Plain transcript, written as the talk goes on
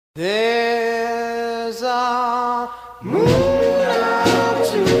There's a moon out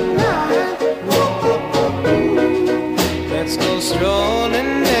tonight. Let's go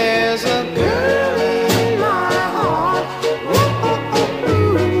strolling. There's a girl in my heart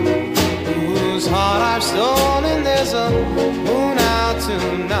whose heart I've stolen. There's a moon out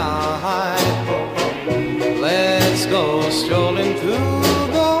tonight. Let's go strolling through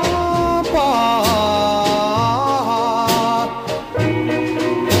the park.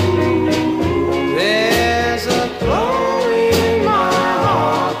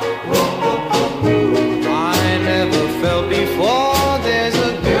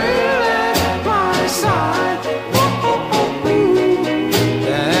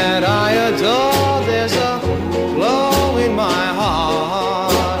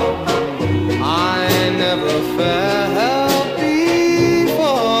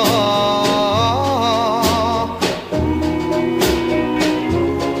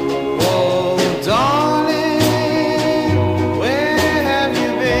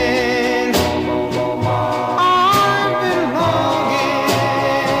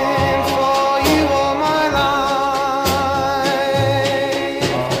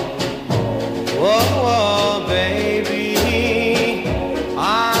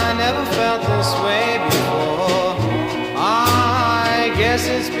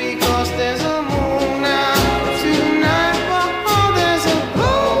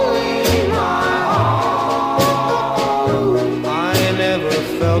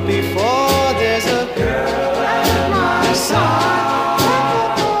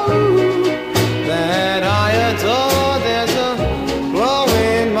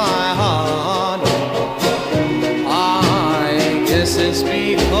 It's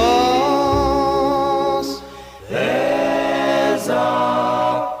because